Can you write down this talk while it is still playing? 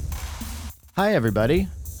Hi, everybody.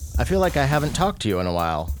 I feel like I haven't talked to you in a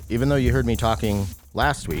while, even though you heard me talking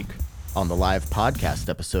last week on the live podcast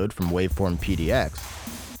episode from Waveform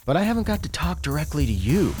PDX. But I haven't got to talk directly to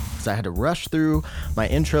you because I had to rush through my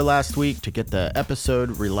intro last week to get the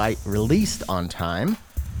episode released on time.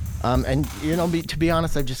 To be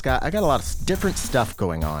honest, I got a lot of different stuff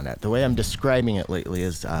going on. The way I'm describing it lately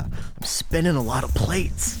is I'm spinning a lot of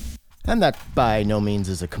plates. And that by no means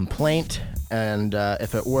is a complaint. And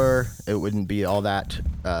if it were, it wouldn't be all that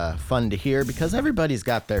fun to hear because everybody's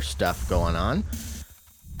got their stuff going on.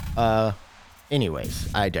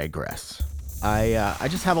 Anyways, I digress. I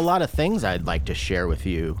just have a lot of things I'd like to share with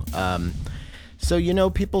you. So,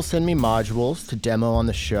 people send me modules to demo on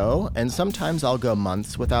the show, and sometimes I'll go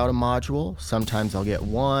months without a module. Sometimes I'll get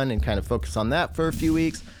one and kind of focus on that for a few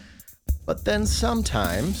weeks. But then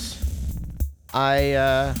sometimes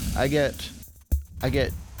I get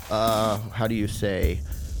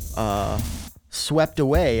swept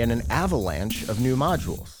away in an avalanche of new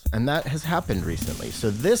modules. And that has happened recently. So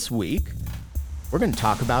this week, we're going to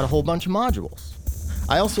talk about a whole bunch of modules.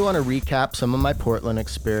 I also want to recap some of my Portland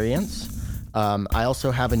experience. I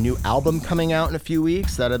also have a new album coming out in a few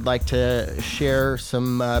weeks that I'd like to share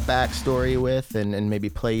some backstory with and maybe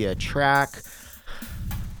play you a track.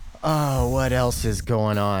 Oh, what else is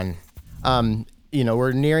going on?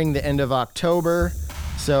 We're nearing the end of October,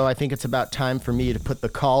 so I think it's about time for me to put the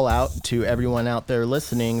call out to everyone out there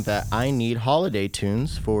listening that I need holiday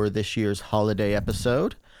tunes for this year's holiday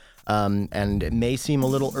episode. And it may seem a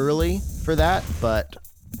little early for that, but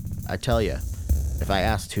I tell you, if I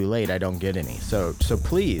ask too late, I don't get any. So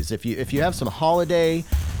please, if you have some holiday,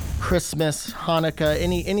 Christmas, Hanukkah,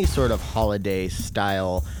 any sort of holiday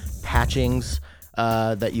style patchings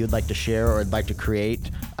that you'd like to share or would like to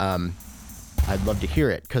create, I'd love to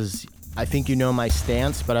hear it because I think you know my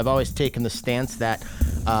stance, but I've always taken the stance that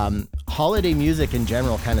holiday music in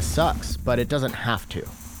general kind of sucks, but it doesn't have to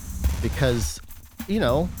because,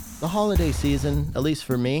 the holiday season, at least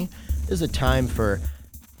for me, is a time for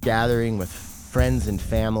gathering with friends and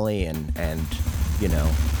family and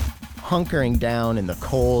hunkering down in the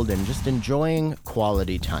cold and just enjoying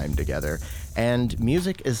quality time together. And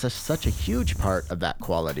music is such a huge part of that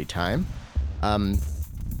quality time.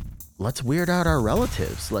 Let's weird out our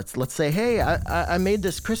relatives. Let's say, hey, I made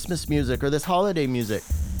this Christmas music or this holiday music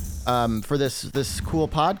for this cool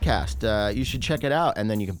podcast. You should check it out. And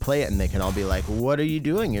then you can play it and they can all be like, what are you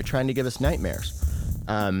doing? You're trying to give us nightmares.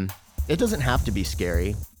 It doesn't have to be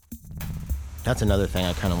scary. That's another thing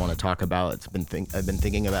I kind of want to talk about. I've been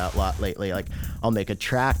thinking about a lot lately. Like, I'll make a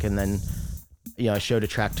track and then, I showed a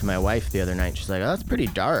track to my wife the other night. She's like, oh, that's pretty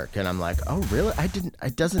dark. And I'm like, oh, really?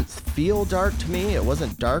 It doesn't feel dark to me. It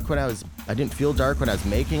wasn't dark I didn't feel dark when I was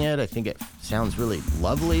making it. I think it sounds really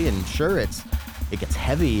lovely. And sure, it gets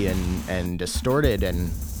heavy and distorted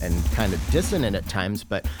and kind of dissonant at times.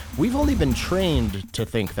 But we've only been trained to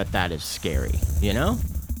think that is scary,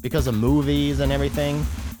 because of movies and everything.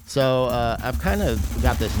 So I've kind of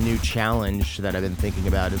got this new challenge that I've been thinking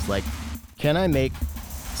about is like, can I make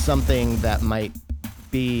something that might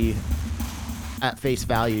be at face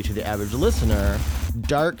value to the average listener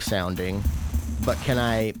dark sounding, but can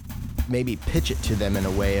I maybe pitch it to them in a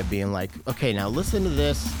way of being like, okay, now listen to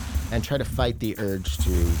this and try to fight the urge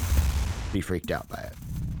to be freaked out by it.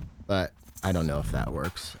 But I don't know if that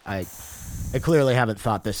works. I clearly haven't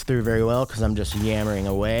thought this through very well because I'm just yammering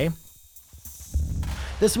away.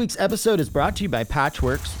 This week's episode is brought to you by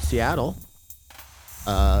Patchworks Seattle.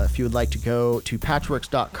 If you would like to go to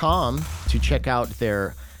patchworks.com to check out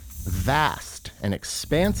their vast and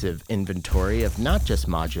expansive inventory of not just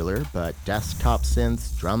modular, but desktop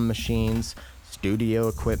synths, drum machines, studio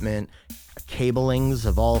equipment, cablings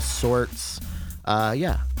of all sorts.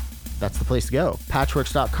 That's the place to go.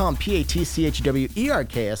 Patchworks.com,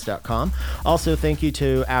 patchwerks.com. Also, thank you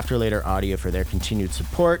to Afterlater Audio for their continued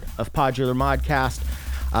support of Podular Modcast.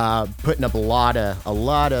 Putting up a lot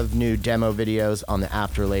of new demo videos on the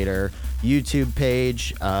Afterlater YouTube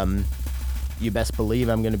page. You best believe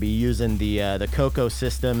I'm going to be using the Coco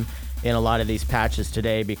system in a lot of these patches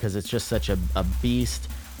today because it's just such a beast.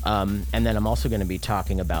 And then I'm also going to be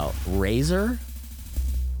talking about Razor,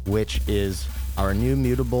 which is our new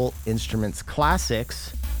Mutable Instruments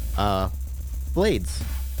Classics blades.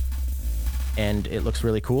 And it looks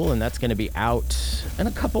really cool, and that's going to be out in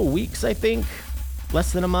a couple weeks, I think.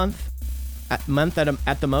 Less than a month at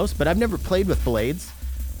the most, but I've never played with blades.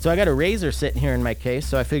 So I got a Razor sitting here in my case,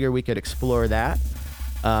 so I figure we could explore that.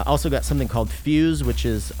 Also got something called Fuse, which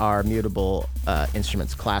is our Mutable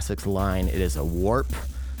Instruments Classics line. It is a warp,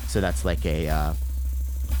 so that's like I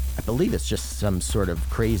believe it's just some sort of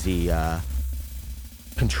crazy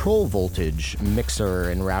control voltage mixer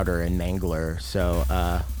and router and mangler. So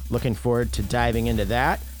looking forward to diving into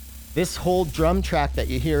that. This whole drum track that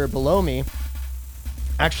you hear below me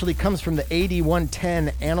actually comes from the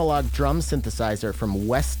 8110 analog drum synthesizer from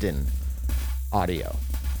Weston Audio.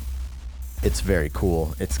 It's very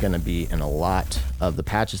cool. It's going to be in a lot of the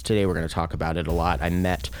patches today. We're going to talk about it a lot. I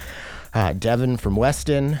met Devin from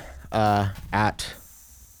Weston at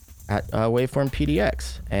Waveform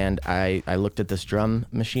PDX, and I looked at this drum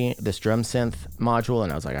synth module,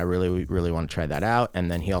 and I was like, I really want to try that out. And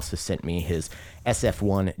then he also sent me his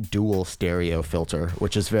SF1 dual stereo filter,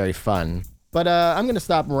 which is very fun. But I'm gonna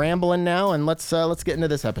stop rambling now, and let's get into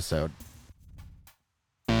this episode.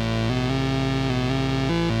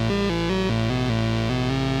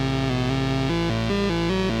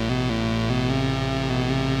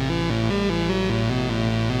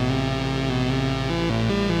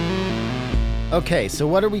 Okay, so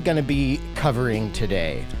what are we going to be covering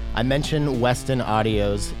today? I mentioned Weston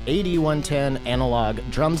Audio's 8110 analog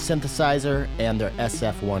drum synthesizer and their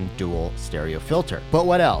SF1 dual stereo filter. But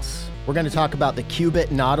what else? We're going to talk about the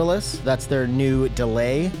Qubit Nautilus. That's their new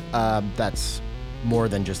delay. That's more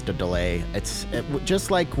than just a delay. Just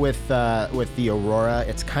like with the Aurora,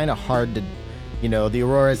 it's kind of hard to, the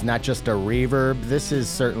Aurora is not just a reverb. This is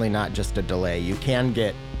certainly not just a delay. You can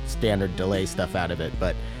get standard delay stuff out of it,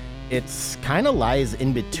 but it's kind of lies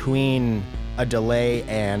in between a delay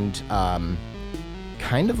and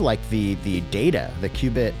kind of like the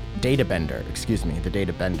Qubit data bender, the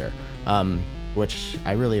data bender, which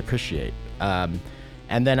I really appreciate. And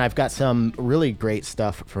then I've got some really great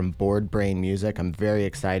stuff from Board Brain Music. I'm very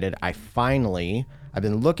excited. I've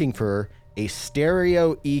been looking for a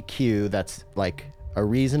stereo EQ that's like a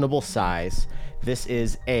reasonable size. This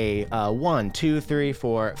is a 1, 2, 3,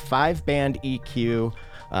 4, 5-band EQ.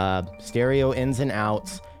 Stereo ins and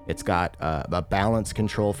outs. It's got a balance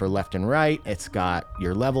control for left and right. It's got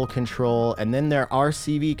your level control, and then there are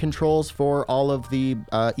CV controls for all of the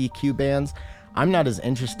EQ bands. I'm not as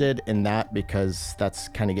interested in that because that's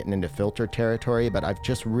kind of getting into filter territory, but I've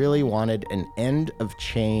just really wanted an end of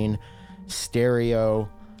chain stereo,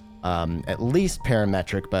 at least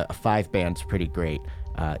parametric, but a 5-band's pretty great.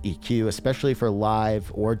 EQ, especially for live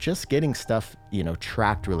or just getting stuff,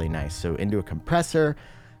 tracked really nice. So into a compressor,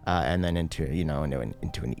 and then into an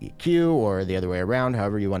EQ, or the other way around,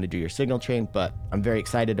 however you want to do your signal chain. But I'm very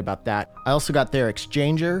excited about that. I also got their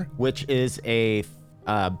Exchanger, which is a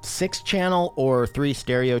 6-channel or 3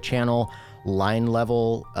 stereo channel line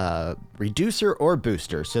level reducer or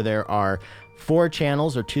booster. So there are 4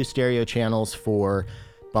 channels or 2 stereo channels for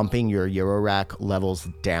bumping your Eurorack levels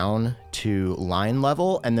down to line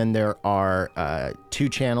level, and then there are 2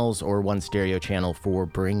 channels or 1 stereo channel for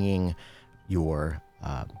bringing your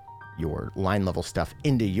line level stuff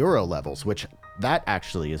into Euro levels, which that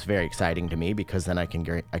actually is very exciting to me because then I can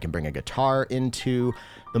bring a guitar into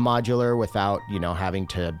the modular without having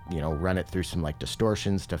to run it through some like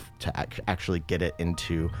distortions to actually get it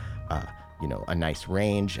into a nice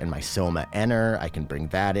range. And my Soma Enter, I can bring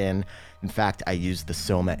that in. In fact, I used the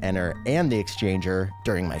Soma Enter and the Exchanger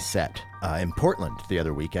during my set in Portland the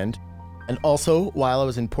other weekend. And also, while I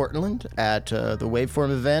was in Portland at the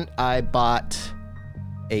Waveform event, I bought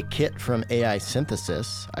a kit from AI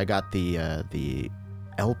Synthesis. I got the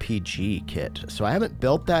LPG kit. So I haven't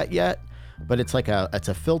built that yet, but it's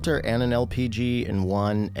a filter and an LPG in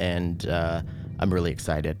one, and I'm really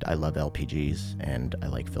excited. I love LPGs and I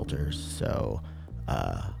like filters, so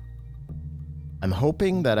I'm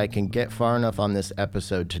hoping that I can get far enough on this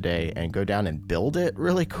episode today and go down and build it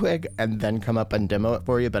really quick and then come up and demo it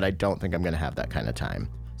for you, but I don't think I'm gonna have that kind of time.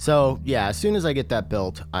 So yeah, as soon as I get that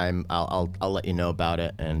built, I'll let you know about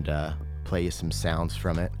it and play you some sounds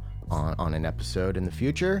from it on an episode in the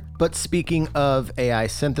future. But speaking of AI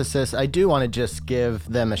Synthesis, I do want to just give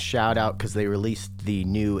them a shout out because they released the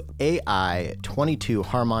new AI 22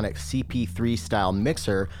 harmonic CP3 style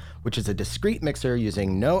mixer, which is a discrete mixer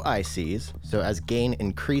using no ICs. So as gain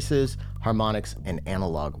increases, harmonics and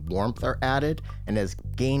analog warmth are added, and as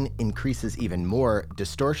gain increases even more,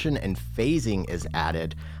 distortion and phasing is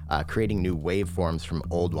added, creating new waveforms from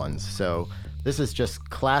old ones. So this is just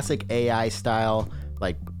classic AI style,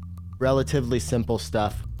 like relatively simple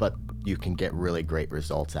stuff, but you can get really great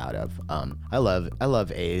results out of. I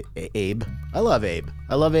love Abe. I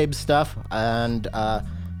love Abe's stuff, and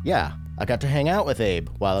yeah, I got to hang out with Abe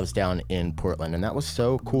while I was down in Portland, and that was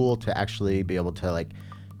so cool to actually be able to like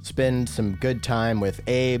spend some good time with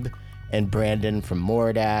Abe and Brandon from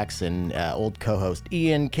Mordax, and old co-host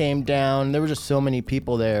Ian came down. There were just so many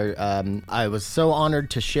people there. I was so honored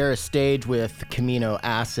to share a stage with Camino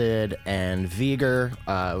Acid and Viger.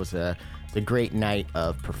 It was a the great night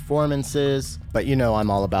of performances. But you know, I'm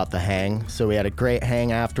all about the hang. So we had a great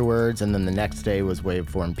hang afterwards, and then the next day was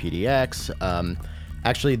Waveform PDX.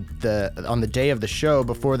 Actually, on the day of the show,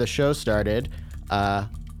 before the show started, I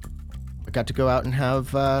got to go out and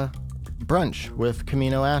have brunch with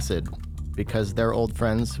Camino Acid because they're old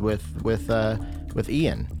friends with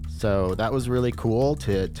Ian. So that was really cool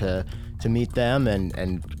to meet them,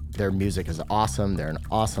 and their music is awesome. They're an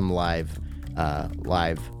awesome live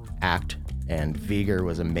act, and Viger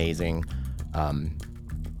was amazing.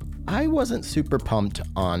 I wasn't super pumped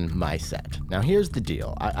on my set. Now here's the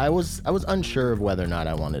deal. I was unsure of whether or not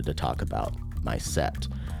I wanted to talk about my set.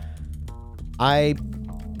 I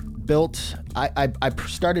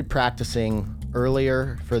started practicing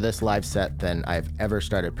earlier for this live set than I've ever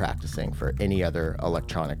started practicing for any other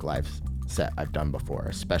electronic live set I've done before,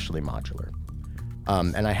 especially modular.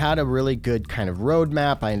 And I had a really good kind of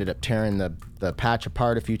roadmap. I ended up tearing the patch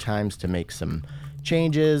apart a few times to make some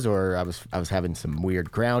changes, or I was having some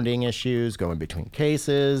weird grounding issues going between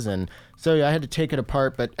cases, and so I had to take it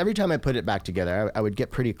apart. But every time I put it back together, I would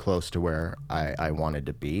get pretty close to where I wanted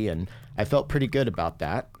to be, and I felt pretty good about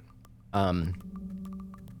that.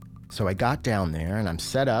 So I got down there and I'm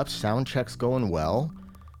set up, sound check's going well.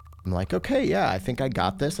 I'm like, okay, yeah, I think I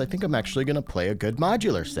got this. I think I'm actually gonna play a good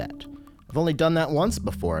modular set. I've only done that once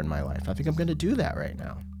before in my life. I think I'm gonna do that right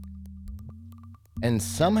now. And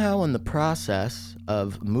somehow in the process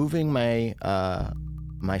of moving my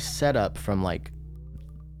my setup from like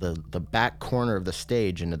the back corner of the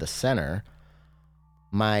stage into the center,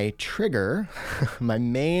 my trigger, my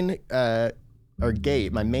main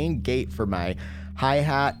gate for my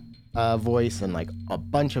hi-hat voice and like a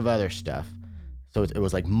bunch of other stuff. So it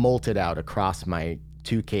was like molted out across my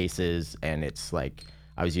two cases, and it's like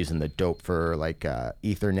I was using the Dope like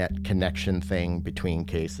Ethernet connection thing between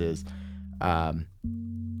cases. I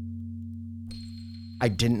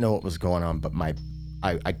didn't know what was going on, but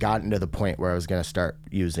I got into the point where I was going to start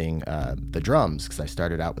using the drums, because I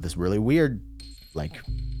started out with this really weird, like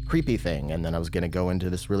creepy thing, and then I was going to go into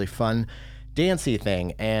this really fun dancey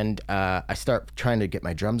thing, and I start trying to get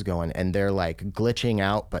my drums going, and they're like glitching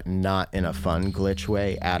out, but not in a fun glitch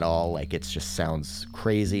way at all. Like it just sounds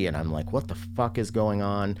crazy, and I'm like, what the fuck is going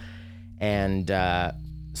on? And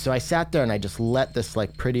so I sat there and I just let this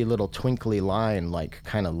like pretty little twinkly line like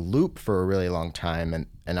kind of loop for a really long time,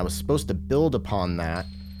 and I was supposed to build upon that.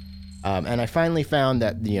 And I finally found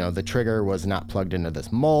that, you know, the trigger was not plugged into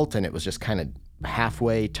this mult, and it was just kind of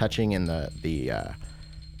halfway touching in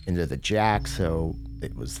into the jack, so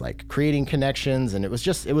it was like creating connections, and it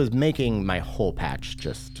was making my whole patch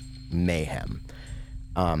just mayhem.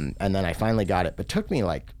 And then I finally got it, but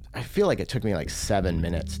I feel like it took me like 7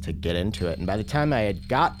 minutes to get into it, and by the time I had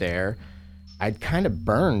got there, I'd kind of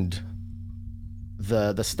burned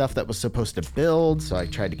the stuff that was supposed to build, so I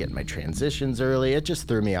tried to get my transitions early. It just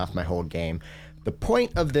threw me off my whole game. The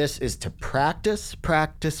point of this is to practice.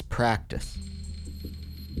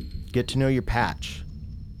 Get to know your patch.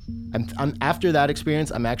 I'm after that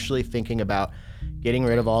experience, I'm actually thinking about getting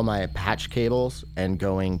rid of all my patch cables and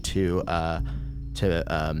going to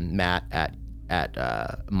Matt at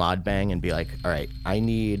Modbang and be like, all right, I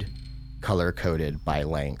need color coded by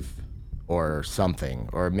length or something,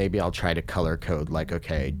 or maybe I'll try to color code like,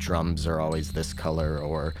 okay, drums are always this color,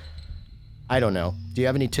 or I don't know. Do you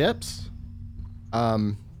have any tips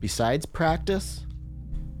besides practice?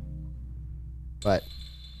 But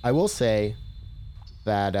I will say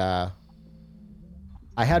that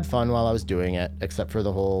I had fun while I was doing it, except for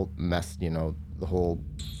the whole mess, the whole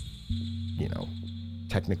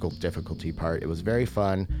technical difficulty part. It was very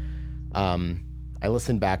fun. I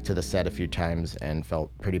listened back to the set a few times and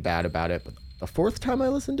felt pretty bad about it, but the fourth time I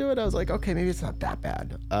listened to it, I was like, okay, maybe it's not that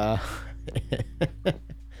bad.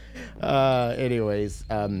 Anyways,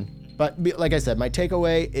 but like I said, my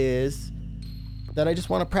takeaway is that I just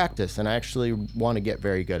want to practice, and I actually want to get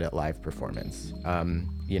very good at live performance.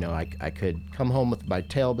 I could come home with my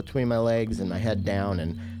tail between my legs and my head down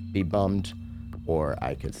and be bummed, or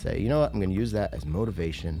I could say, you know what, I'm going to use that as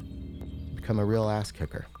motivation to become a real ass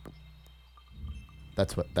kicker.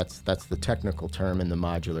 That's the technical term in the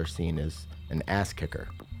modular scene, is an ass kicker.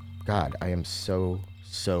 God, I am so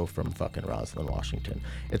from fucking Roslyn, Washington.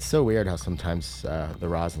 It's so weird how sometimes the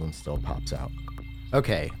Roslyn still pops out.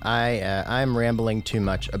 Okay, I'm rambling too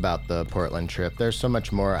much about the Portland trip. There's so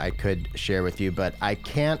much more I could share with you, but I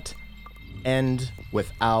can't end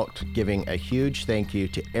without giving a huge thank you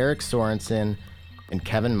to Eric Sorensen and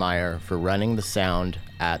Kevin Meyer for running the sound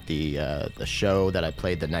at the show that I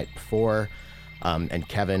played the night before. And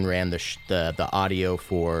Kevin ran the audio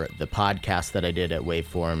for the podcast that I did at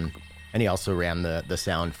Waveform And he also ran the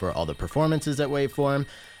sound for all the performances at Waveform.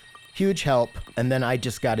 Huge help. And then I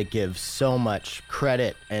just got to give so much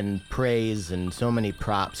credit and praise and so many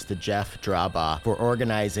props to Jeff Drawbaugh for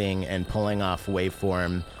organizing and pulling off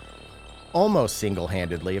Waveform almost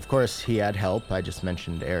single-handedly. Of course, he had help. I just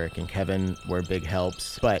mentioned Eric and Kevin were big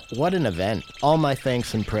helps. But what an event. All my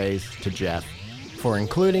thanks and praise to Jeff for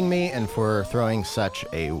including me and for throwing such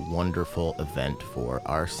a wonderful event for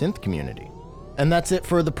our synth community. And that's it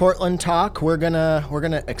for the Portland talk. We're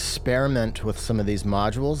gonna experiment with some of these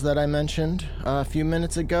modules that I mentioned a few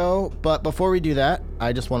minutes ago. But before we do that,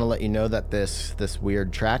 I just want to let you know that this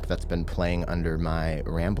weird track that's been playing under my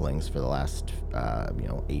ramblings for the last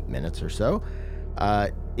 8 minutes or so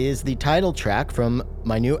is the title track from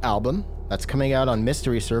my new album that's coming out on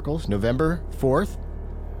Mystery Circles November 4th.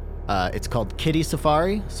 It's called Kitty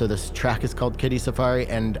Safari. So this track is called Kitty Safari,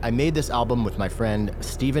 and I made this album with my friend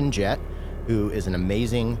Steven Jett, who is an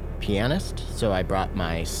amazing pianist. So I brought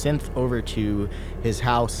my synth over to his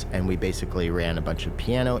house, and we basically ran a bunch of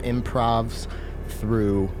piano improvs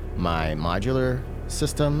through my modular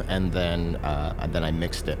system, and then I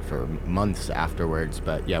mixed it for months afterwards.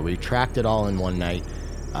 But yeah, we tracked it all in one night.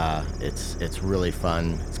 It's really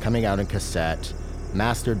fun. It's coming out in cassette,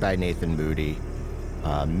 mastered by Nathan Moody,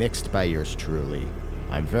 mixed by yours truly.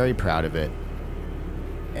 I'm very proud of it.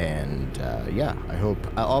 And I hope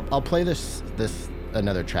I'll play this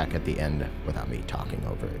another track at the end without me talking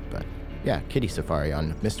over it. But yeah, Kitty Safari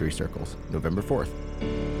on Mystery Circles, November 4th.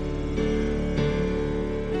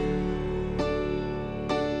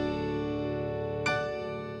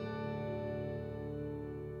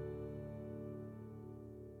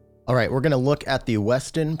 All right, we're going to look at the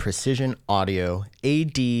Weston Precision Audio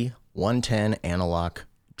AD110 analog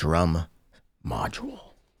drum module.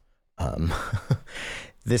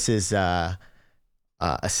 This is a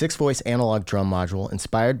 6-voice analog drum module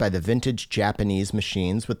inspired by the vintage Japanese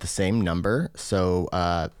machines with the same number. So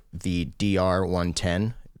the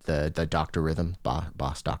DR110, the Dr. Rhythm,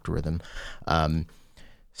 Boss Dr. Rhythm.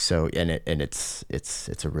 It's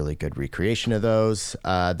a really good recreation of those.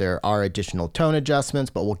 There are additional tone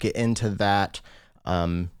adjustments, but we'll get into that.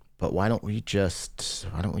 But why don't we just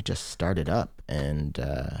start it up and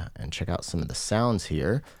check out some of the sounds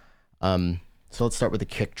here. So let's start with the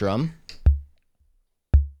kick drum.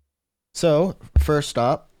 So first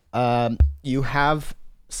up, you have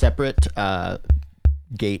separate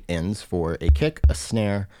gate ends for a kick, a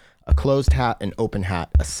snare, a closed hat, an open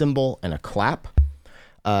hat, a cymbal, and a clap.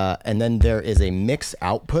 And then there is a mix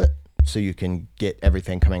output, so you can get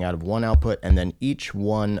everything coming out of one output, and then each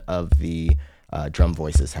one of the drum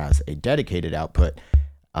voices has a dedicated output.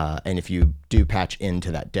 And if you do patch into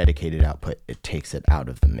that dedicated output, it takes it out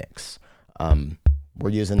of the mix. We're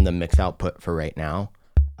using the mix output for right now.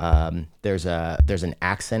 There's an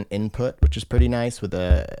accent input, which is pretty nice, with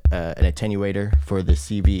an attenuator for the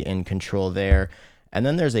CV in control there. And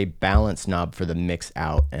then there's a balance knob for the mix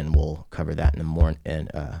out, and we'll cover that in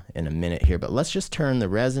a minute here. But let's just turn the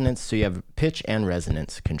resonance. So you have pitch and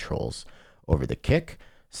resonance controls over the kick.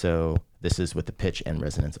 So this is with the pitch and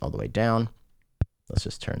resonance all the way down. Let's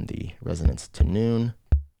just turn the resonance to noon,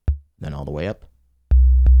 then all the way up.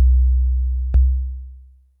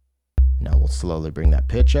 Now we'll slowly bring that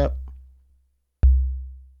pitch up.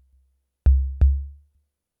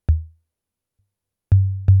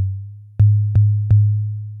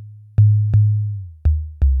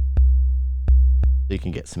 So you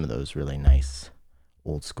can get some of those really nice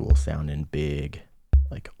old school sounding big,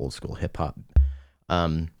 like old school hip hop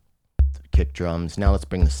kick drums. Now let's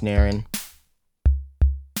bring the snare in.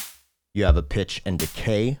 You have a pitch and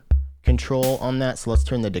decay control on that. So let's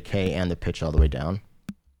turn the decay and the pitch all the way down.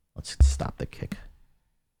 Let's stop the kick.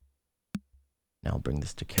 Now I'll bring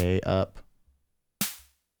this decay up.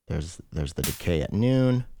 There's the decay at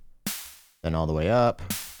noon, then all the way up.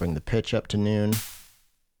 Bring the pitch up to noon,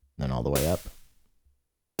 then all the way up.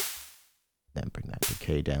 Then bring that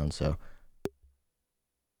decay down. So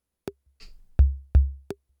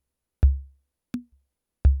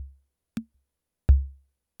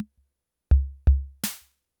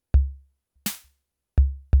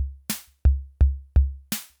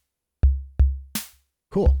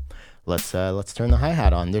cool. Let's turn the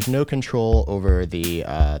hi-hat on. There's no control over the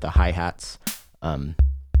hi-hats, the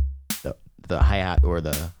hi-hat or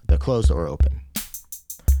the closed or open.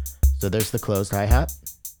 So there's the closed hi-hat.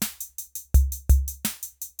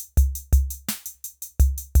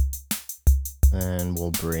 And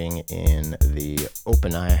we'll bring in the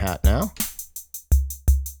open hi-hat now.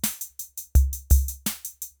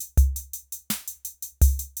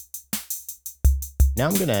 Now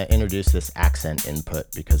I'm going to introduce this accent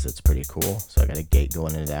input because it's pretty cool. So I got a gate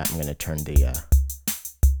going into that. I'm going to turn the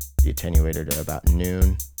attenuator to about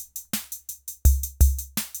noon.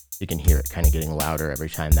 You can hear it kind of getting louder every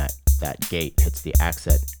time that gate hits the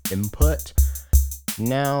accent input.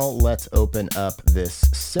 Now let's open up this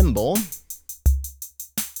cymbal.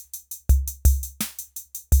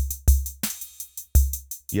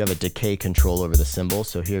 You have a decay control over the cymbal.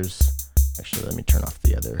 So here's, actually, let me turn off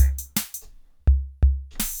the other.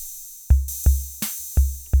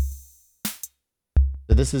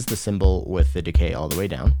 So this is the cymbal with the decay all the way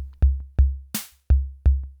down.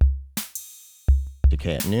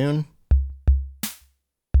 Decay at noon.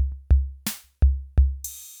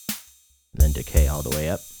 Then decay all the way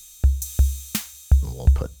up. And we'll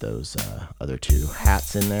put those other two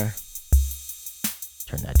hats in there.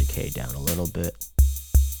 Turn that decay down a little bit.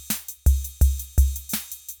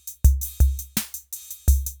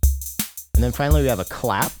 And then finally we have a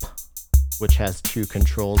clap, which has two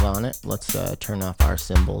controls on it. Let's turn off our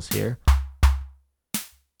cymbals here.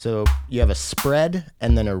 So you have a spread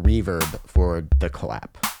and then a reverb for the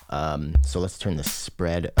clap. So let's turn the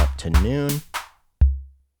spread up to noon.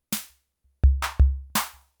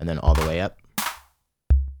 And then all the way up.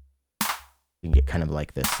 You can get kind of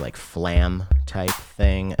like this like flam type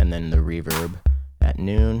thing. And then the reverb at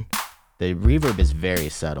noon. The reverb is very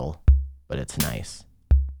subtle, but it's nice.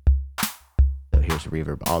 So here's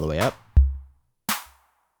reverb all the way up.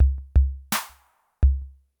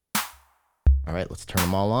 All right, let's turn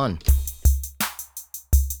them all on.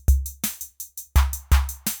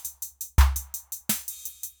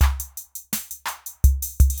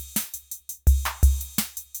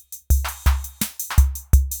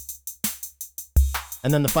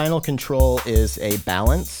 And then the final control is a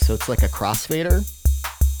balance. So it's like a crossfader.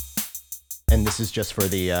 And this is just for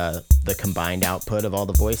the combined output of all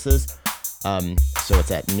the voices. So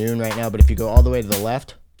it's at noon right now, but if you go all the way to the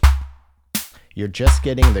left, you're just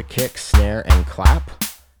getting the kick, snare, and clap.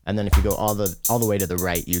 And then if you go all the way to the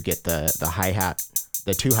right, you get the hi-hat,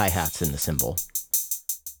 the two hi-hats in the cymbal.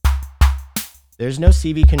 There's no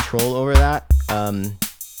CV control over that,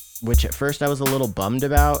 which at first I was a little bummed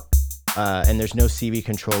about. And there's no CV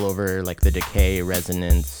control over like the decay,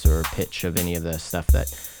 resonance, or pitch of any of the stuff that...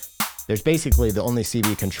 There's basically the only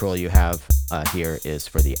CV control you have here is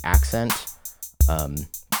for the accent, and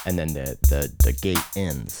then the gate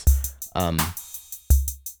ends.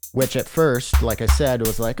 Which at first, like I said,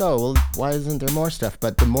 was like, oh well, why isn't there more stuff?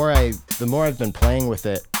 But the more I've been playing with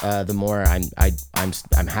it, the more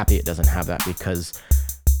I'm happy it doesn't have that, because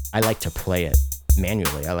I like to play it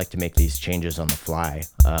manually. I like to make these changes on the fly,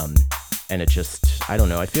 and it just, I don't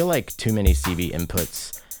know. I feel like too many CV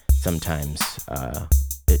inputs sometimes.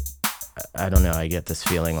 I don't know. I get this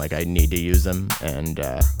feeling like I need to use them, and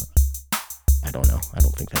I don't know. I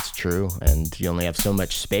don't think that's true. And you only have so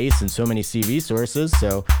much space and so many CV sources.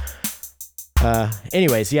 So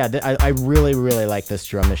anyways, yeah, I really, really like this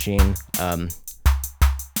drum machine.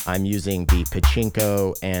 I'm using the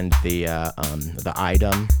Pachinko and the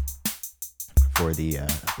iDum for the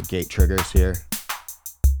gate triggers here.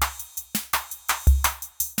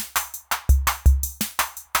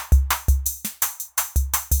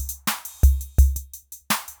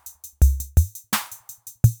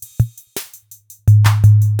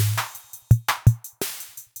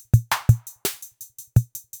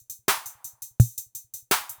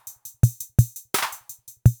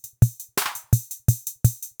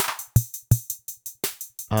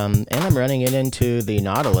 And I'm running it into the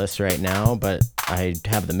Nautilus right now, but I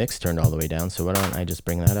have the mix turned all the way down, so why don't I just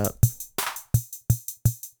bring that up?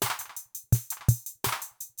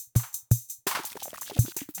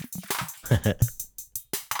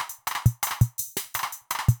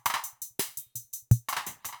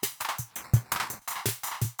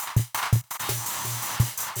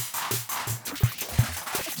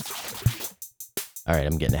 All right,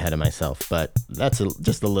 I'm getting ahead of myself, but that's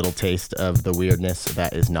just a little taste of the weirdness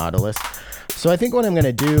that is Nautilus. So I think what I'm going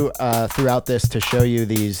to do throughout this to show you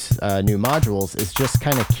these new modules is just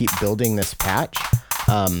kind of keep building this patch.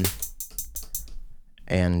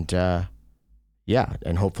 Yeah,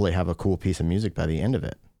 and hopefully have a cool piece of music by the end of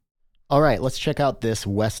it. All right, let's check out this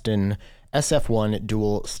Weston SF1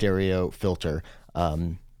 dual stereo filter.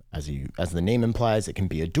 As the name implies, it can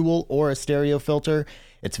be a dual or a stereo filter.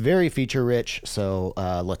 It's very feature rich, so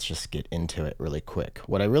let's just get into it really quick.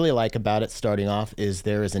 What I really like about it starting off is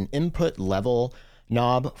there is an input level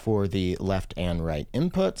knob for the left and right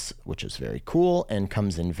inputs, which is very cool and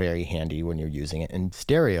comes in very handy when you're using it in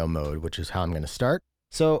stereo mode, which is how I'm going to start.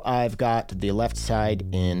 So I've got the left side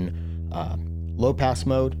in low pass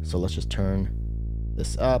mode, so let's just turn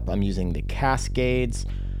this up, I'm using the Cascades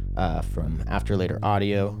from After Later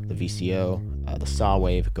Audio, the VCO, the saw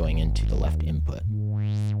wave going into the left input.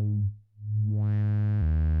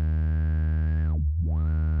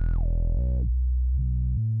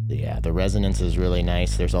 Yeah, the resonance is really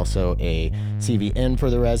nice. There's also a CV in for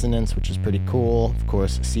the resonance, which is pretty cool. Of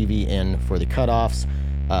course, CV in for the cutoffs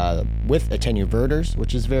with attenuverters,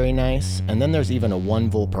 which is very nice. And then there's even a 1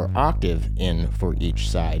 volt per octave in for each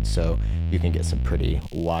side, so you can get some pretty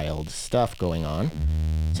wild stuff going on.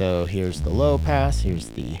 So here's the low pass, here's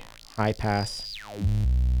the high pass.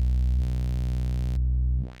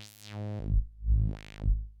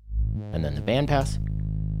 And then the band pass.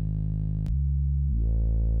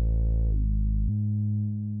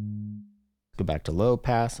 Go back to low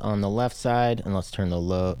pass on the left side, and let's turn the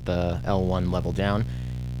L1 level down.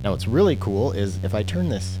 Now what's really cool is if I turn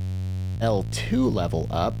this L2 level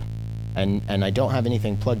up, and I don't have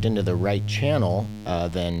anything plugged into the right channel,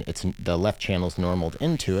 then the left channel's normaled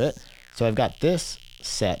into it. So I've got this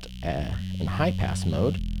set in high pass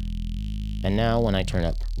mode. And now when I turn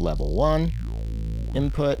up level 1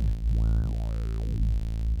 input,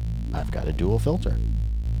 I've got a dual filter.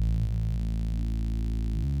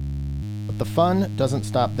 But the fun doesn't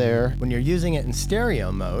stop there. When you're using it in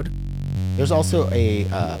stereo mode, there's also a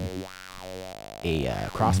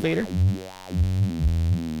crossfader.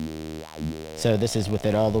 So this is with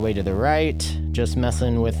it all the way to the right, just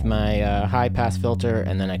messing with my high pass filter,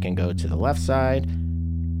 and then I can go to the left side.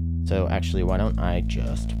 So actually, why don't I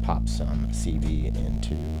just pop some CV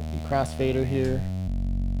into the crossfader here.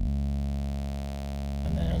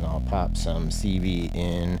 And then I'll pop some CV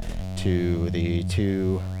in to the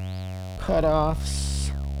 2 cutoffs.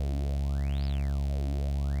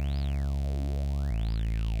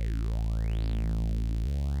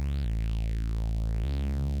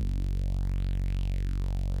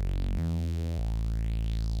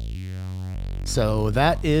 So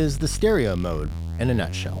that is the stereo mode in a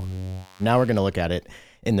nutshell. Now we're going to look at it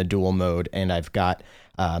in the dual mode, and I've got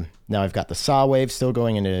now I've got the saw wave still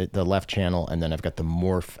going into the left channel, and then I've got the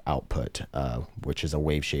morph output, which is a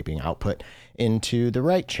wave shaping output, into the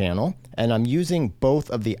right channel, and I'm using both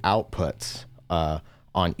of the outputs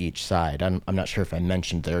on each side. I'm not sure if I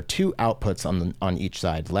mentioned there are 2 outputs on each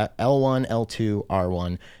side: L1, L2,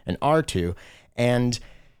 R1, and R2, and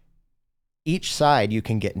each side you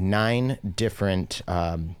can get 9 different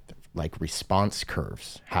like response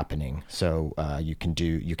curves happening. So you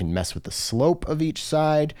can mess with the slope of each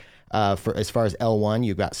side. For as far as L1,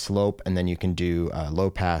 you've got slope, and then you can do low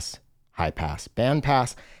pass, high pass, band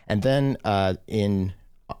pass, and then on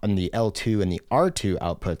the L2 and the R2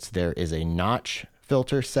 outputs, there is a notch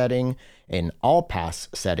filter setting, an all pass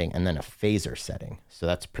setting, and then a phaser setting. So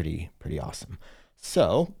that's pretty awesome.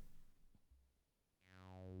 So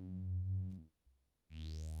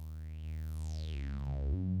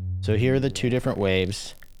here are the 2 different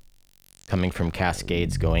waves coming from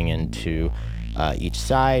Cascades going into each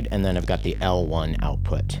side, and then I've got the L1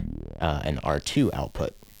 output and R2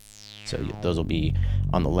 output. So those will be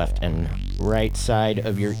on the left and right side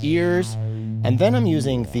of your ears. And then I'm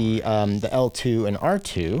using the L2 and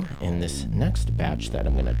R2 in this next batch that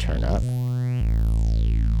I'm going to turn up.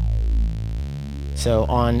 So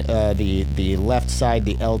on the left side,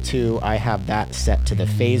 the L2, I have that set to the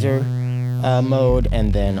phaser mode,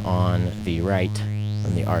 and then on the right,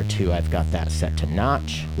 on the R2, I've got that set to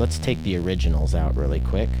notch. Let's take the originals out really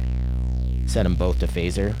quick. Set them both to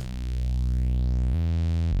phaser.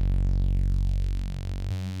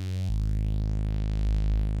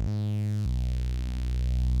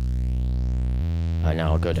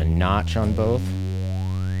 Now I'll go to notch on both.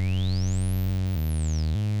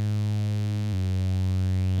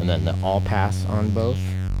 And then the all pass on both.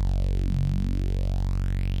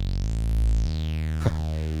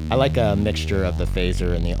 I like a mixture of the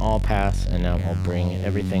phaser and the all pass, and now I'll bring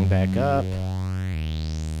everything back up.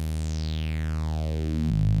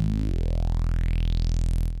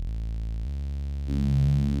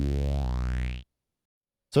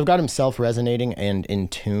 So I've got him self-resonating and in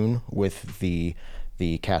tune with the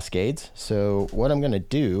Cascades. So what I'm going to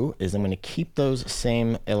do is I'm going to keep those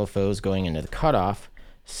same LFOs going into the cutoff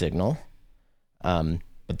signal,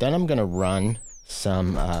 but then I'm going to run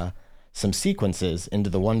some sequences into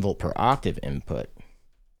the 1 volt per octave input.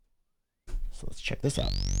 So let's check this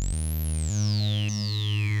out.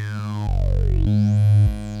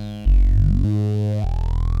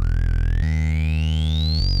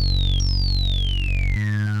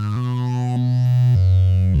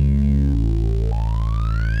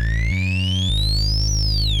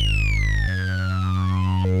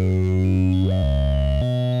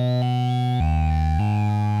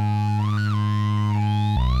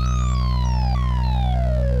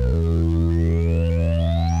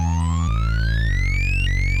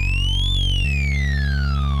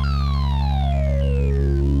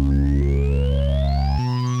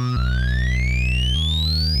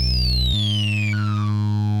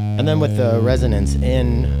 And then with the resonance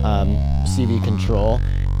in CV control,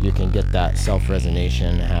 you can get that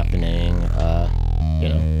self-resonation happening,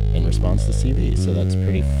 in response to CV. So that's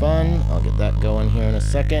pretty fun. I'll get that going here in a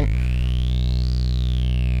second.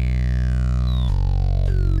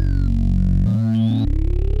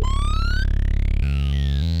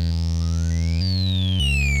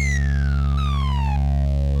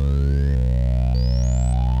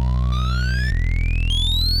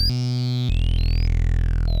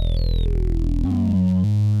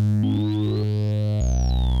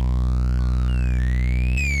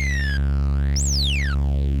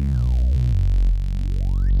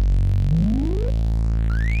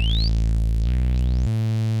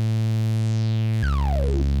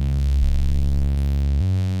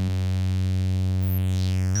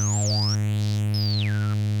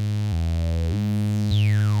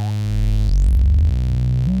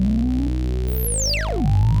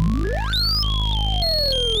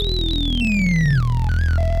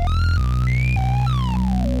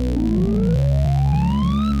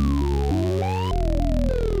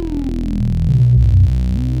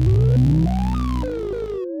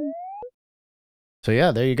 So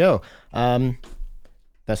yeah, there you go.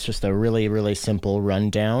 That's just a really, really simple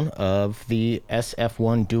rundown of the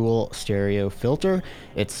SF1 dual stereo filter.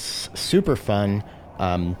 It's super fun.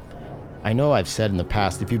 I know I've said in the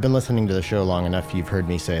past, if you've been listening to the show long enough, you've heard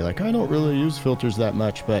me say, like, I don't really use filters that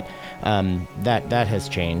much, but that has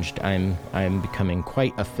changed. I'm becoming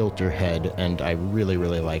quite a filter head, and I really,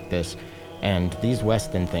 really like this. And these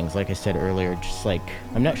Weston things, like I said earlier, just like,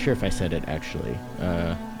 I'm not sure if I said it actually.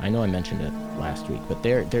 I know I mentioned it last week, but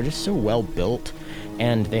they're just so well built,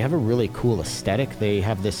 and they have a really cool aesthetic. They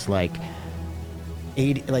have this like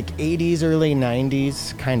 80s, early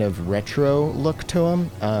 90s kind of retro look to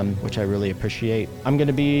them, which I really appreciate. I'm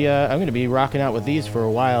gonna be rocking out with these for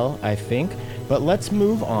a while, I think. But let's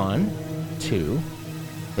move on to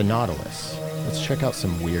the Nautilus. Let's check out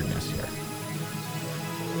some weirdness here.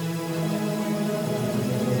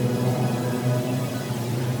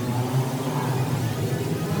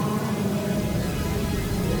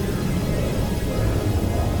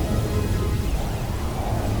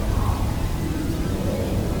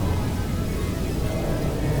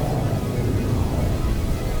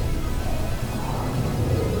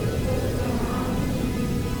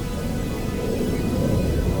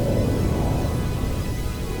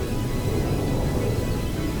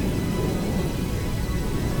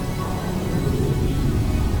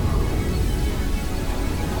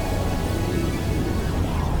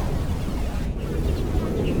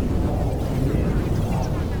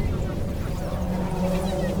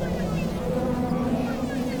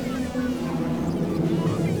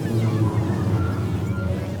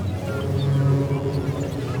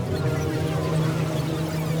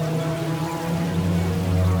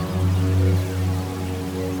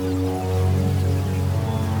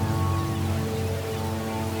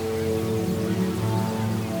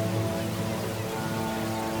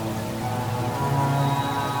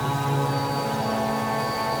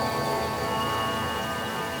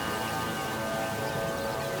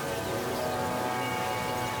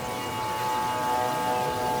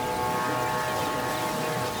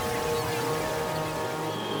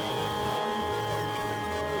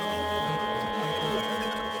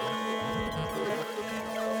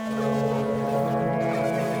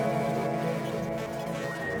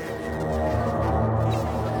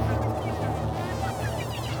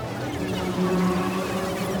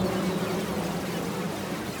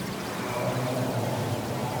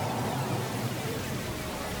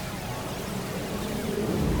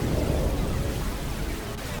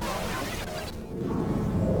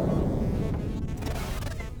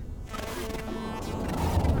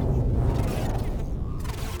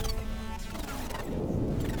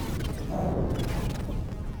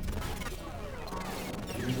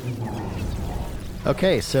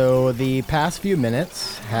 Okay, so the past few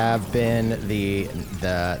minutes have been the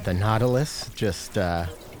Nautilus just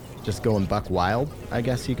going buck wild, I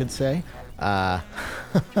guess you could say. It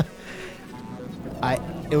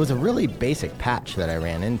was a really basic patch that I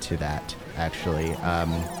ran into that, actually.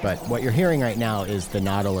 But what you're hearing right now is the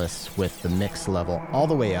Nautilus with the mix level all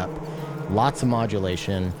the way up, lots of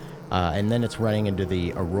modulation, and then it's running into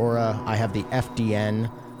the Aurora. I have the FDN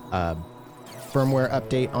firmware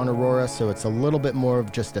update on Aurora, so it's a little bit more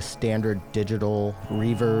of just a standard digital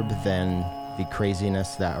reverb than the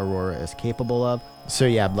craziness that Aurora is capable of. So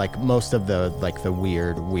yeah, like most of the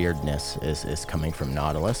weirdness is coming from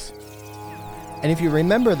Nautilus. And if you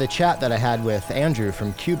remember the chat that I had with Andrew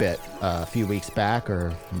from Qubit a few weeks back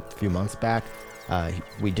or a few months back,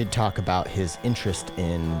 We did talk about his interest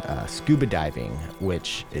in scuba diving,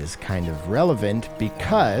 which is kind of relevant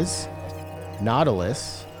because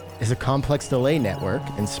Nautilus is a complex delay network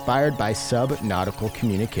inspired by sub-nautical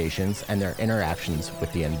communications and their interactions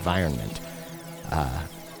with the environment.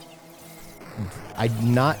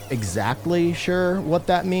 I'm not exactly sure what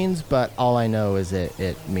that means, but all I know is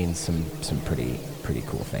it means some pretty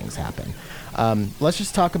cool things happen. Let's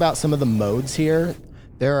just talk about some of the modes here.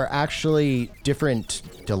 There are actually different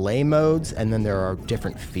delay modes, and then there are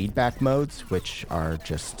different feedback modes, which are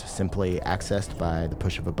just simply accessed by the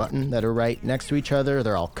push of a button that are right next to each other.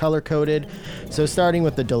 They're all color-coded. So starting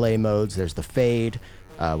with the delay modes, there's the fade,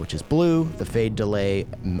 which is blue. The fade delay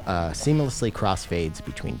seamlessly crossfades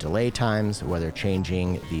between delay times, whether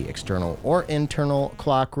changing the external or internal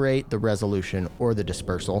clock rate, the resolution, or the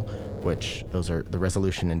dispersal, which those are the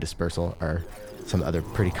resolution and dispersal are some other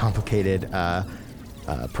pretty complicated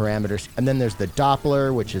parameters. And then there's the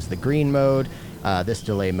Doppler, which is the green mode. This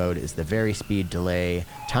delay mode is the vari-speed delay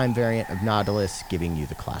time variant of Nautilus, giving you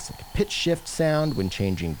the classic pitch shift sound when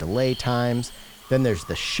changing delay times. Then there's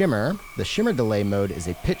the shimmer. The shimmer delay mode is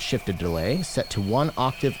a pitch shifted delay set to 1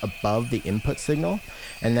 octave above the input signal.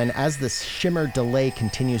 And then as the shimmer delay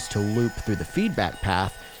continues to loop through the feedback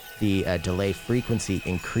path, the delay frequency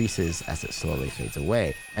increases as it slowly fades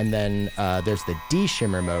away. And then there's the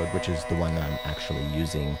de-shimmer mode, which is the one that I'm actually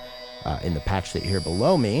using in the patch that you hear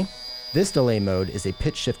below me. This delay mode is a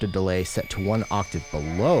pitch shifted delay set to 1 octave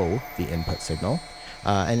below the input signal.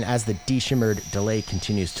 And as the de-shimmered delay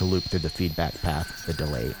continues to loop through the feedback path, the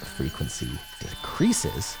delay frequency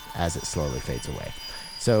decreases as it slowly fades away.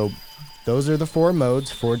 So those are the 4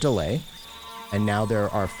 modes for delay. And now there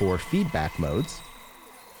are 4 feedback modes.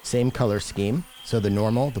 Same color scheme. So the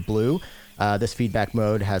normal, the blue, this feedback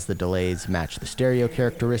mode has the delays match the stereo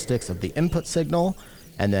characteristics of the input signal.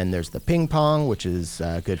 And then there's the ping pong, which is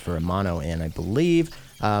good for a mono in, I believe.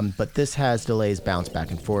 But this has delays bounce back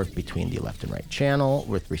and forth between the left and right channel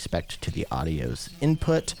with respect to the audio's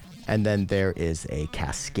input. And then there is a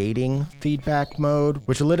cascading feedback mode,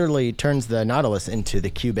 which literally turns the Nautilus into the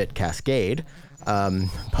qubit cascade.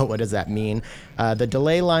 But what does that mean? The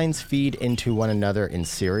delay lines feed into one another in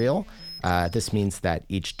serial. This means that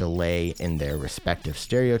each delay in their respective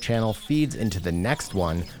stereo channel feeds into the next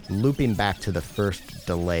one, looping back to the first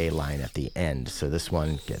delay line at the end. So this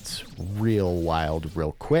one gets real wild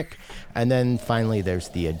real quick. And then finally, there's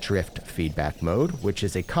the drift feedback mode, which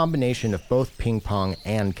is a combination of both ping pong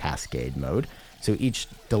and cascade mode. So each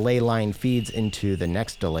delay line feeds into the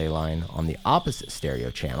next delay line on the opposite stereo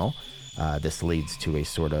channel. This leads to a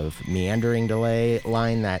sort of meandering delay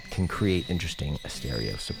line that can create interesting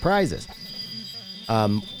stereo surprises.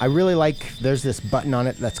 I really like, there's this button on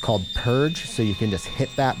it that's called Purge, so you can just hit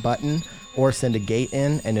that button or send a gate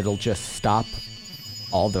in and it'll just stop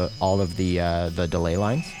all of the delay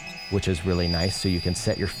lines, which is really nice. So you can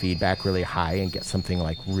set your feedback really high and get something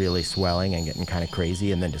like really swelling and getting kind of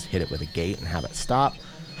crazy, and then just hit it with a gate and have it stop.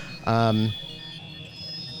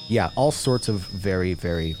 Yeah, all sorts of very,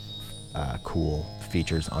 very cool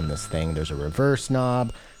features on this thing. There's a reverse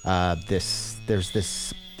knob. These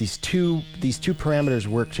two parameters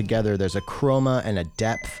work together. There's a chroma and a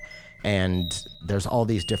depth, and there's all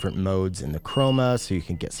these different modes in the chroma, so you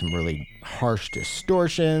can get some really harsh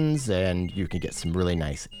distortions, and you can get some really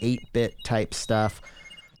nice 8-bit type stuff.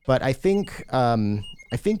 But I think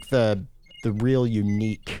the real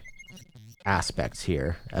unique aspects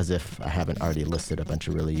here, as if I haven't already listed a bunch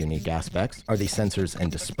of really unique aspects, are the sensors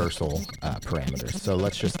and dispersal parameters. So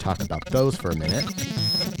let's just talk about those for a minute.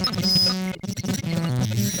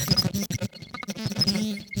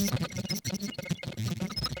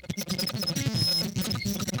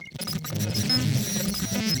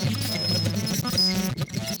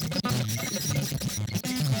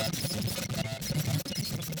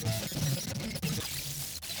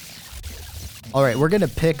 All right, we're going to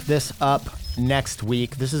pick this up next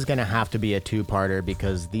week. This is going to have to be a two-parter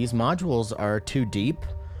because these modules are too deep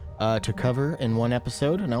to cover in one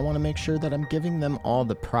episode, and I want to make sure that I'm giving them all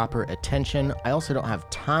the proper attention. I also don't have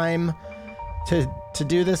time to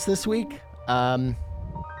do this week.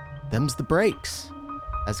 Them's the breaks.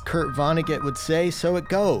 As Kurt Vonnegut would say, so it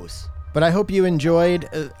goes. But I hope you enjoyed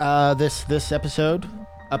this episode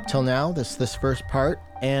up till now, this first part,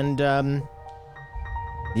 and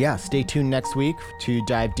yeah, stay tuned next week to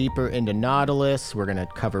dive deeper into Nautilus. We're gonna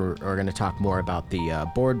talk more about the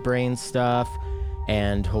board brain stuff,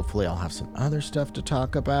 and hopefully I'll have some other stuff to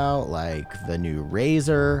talk about, like the new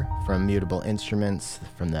Razor from Mutable Instruments,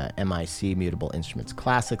 from the MIC Mutable Instruments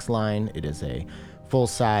Classics line. It is a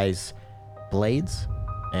full-size blades,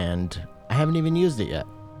 and I haven't even used it yet.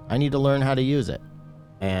 I need to learn how to use it.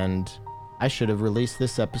 And I should have released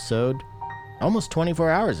this episode almost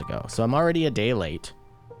 24 hours ago, so I'm already a day late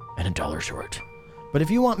and $1 short. But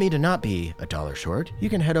if you want me to not be $1 short, you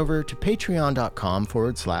can head over to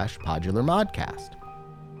patreon.com/PodularModcast.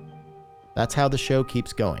 That's how the show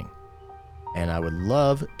keeps going. And I would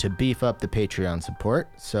love to beef up the Patreon support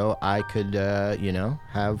so I could,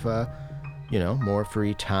 have, more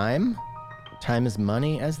free time. Time is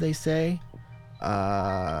money, as they say.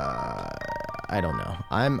 I don't know.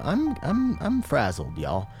 I'm frazzled,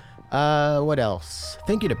 y'all. What else?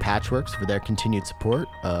 Thank you to Patchworks for their continued support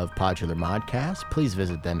of Podular Modcast. Please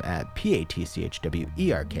visit them at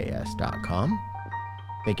patchwerks.com.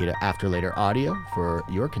 Thank you to After Later Audio for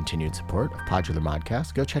your continued support of Podular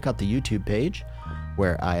Modcast. Go check out the YouTube page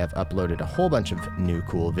where I have uploaded a whole bunch of new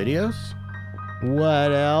cool videos.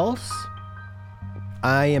 What else?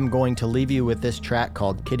 I am going to leave you with this track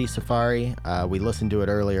called Kitty Safari. We listened to it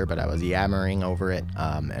earlier, but I was yammering over it,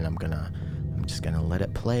 and I'm just gonna let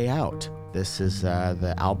it play out. This is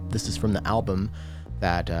this is from the album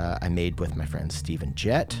that I made with my friend Stephen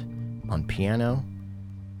Jett on piano.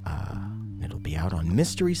 It'll be out on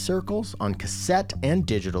Mystery Circles on cassette and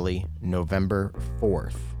digitally November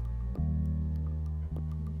 4th.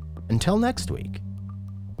 Until next week.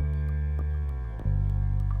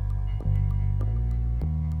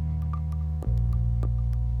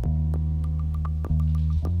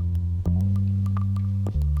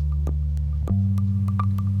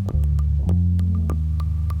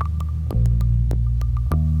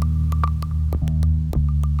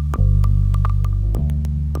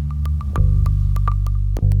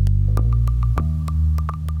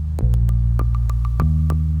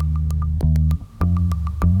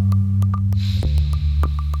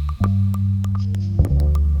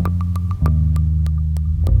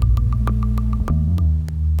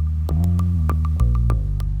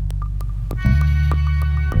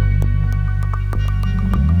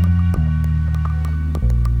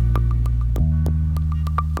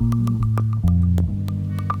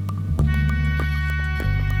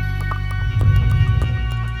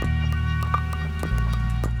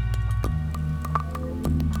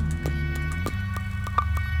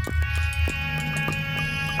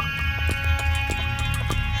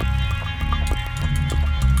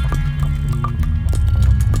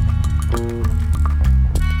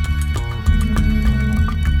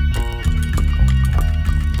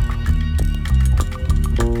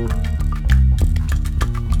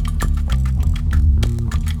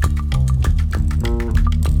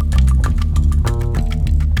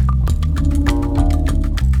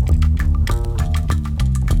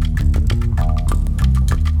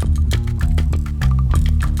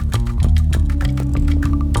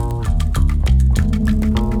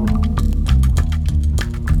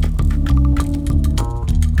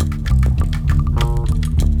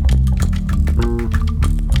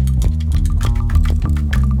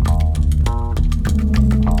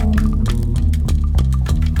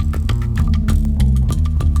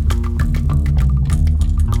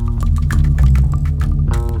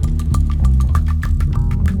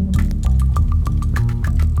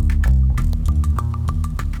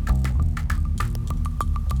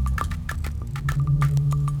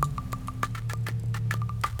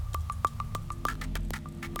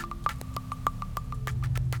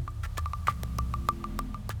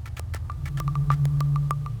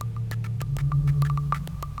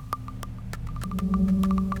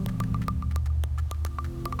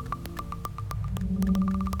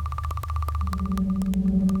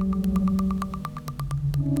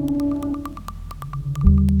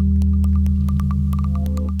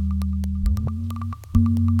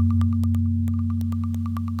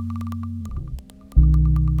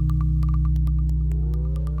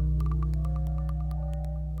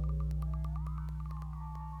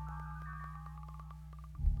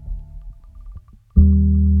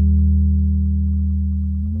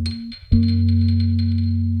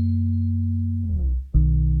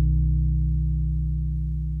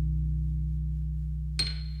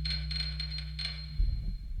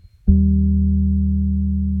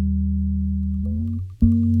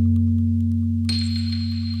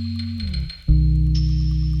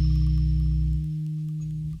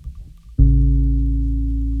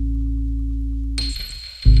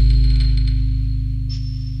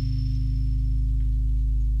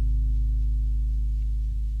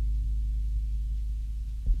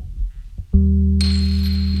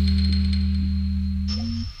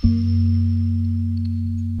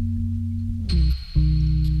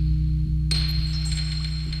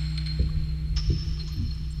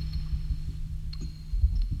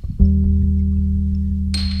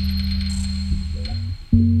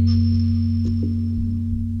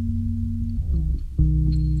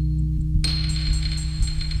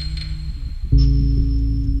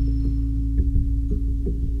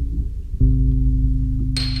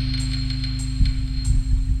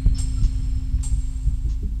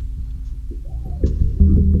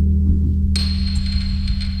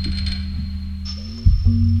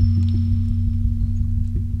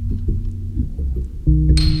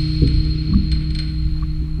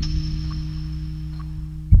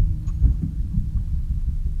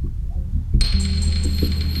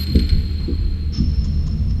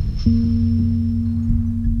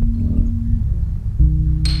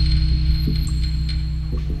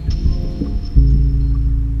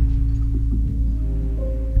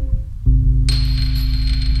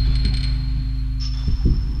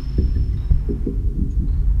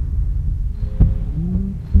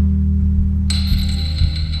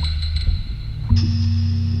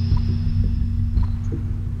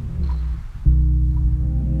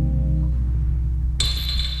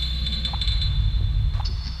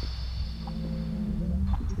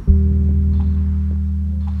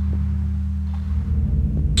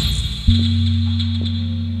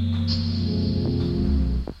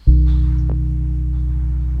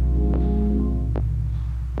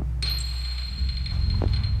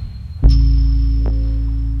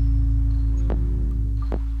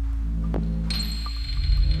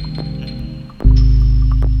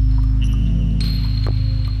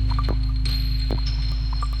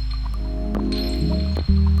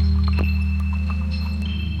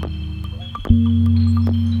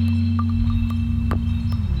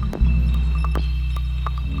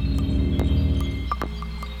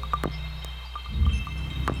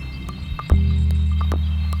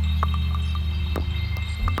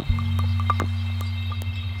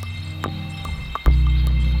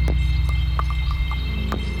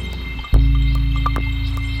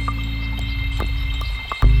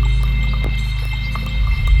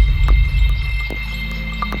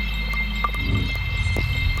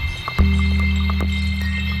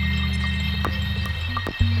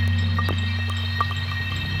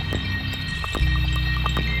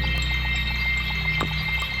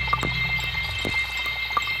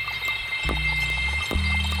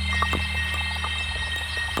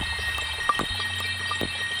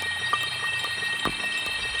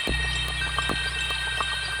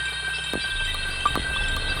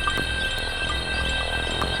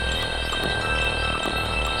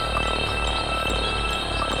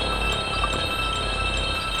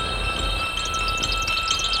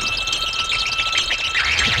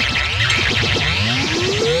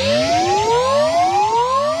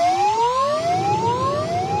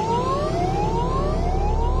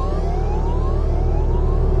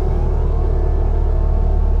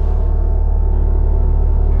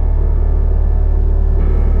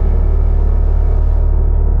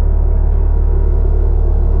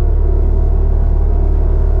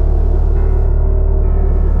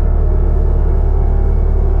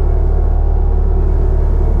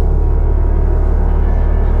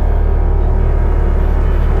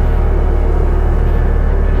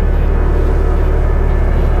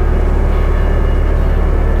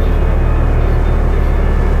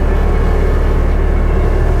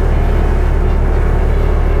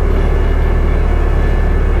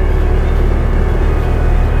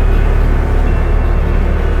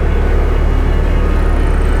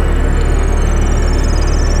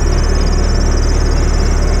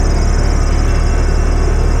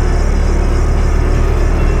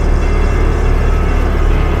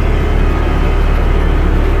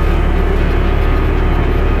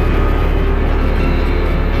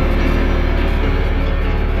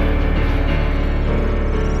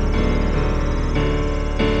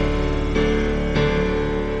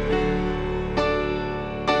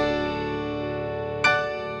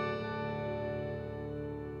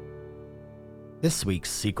 This week's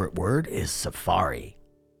secret word is safari.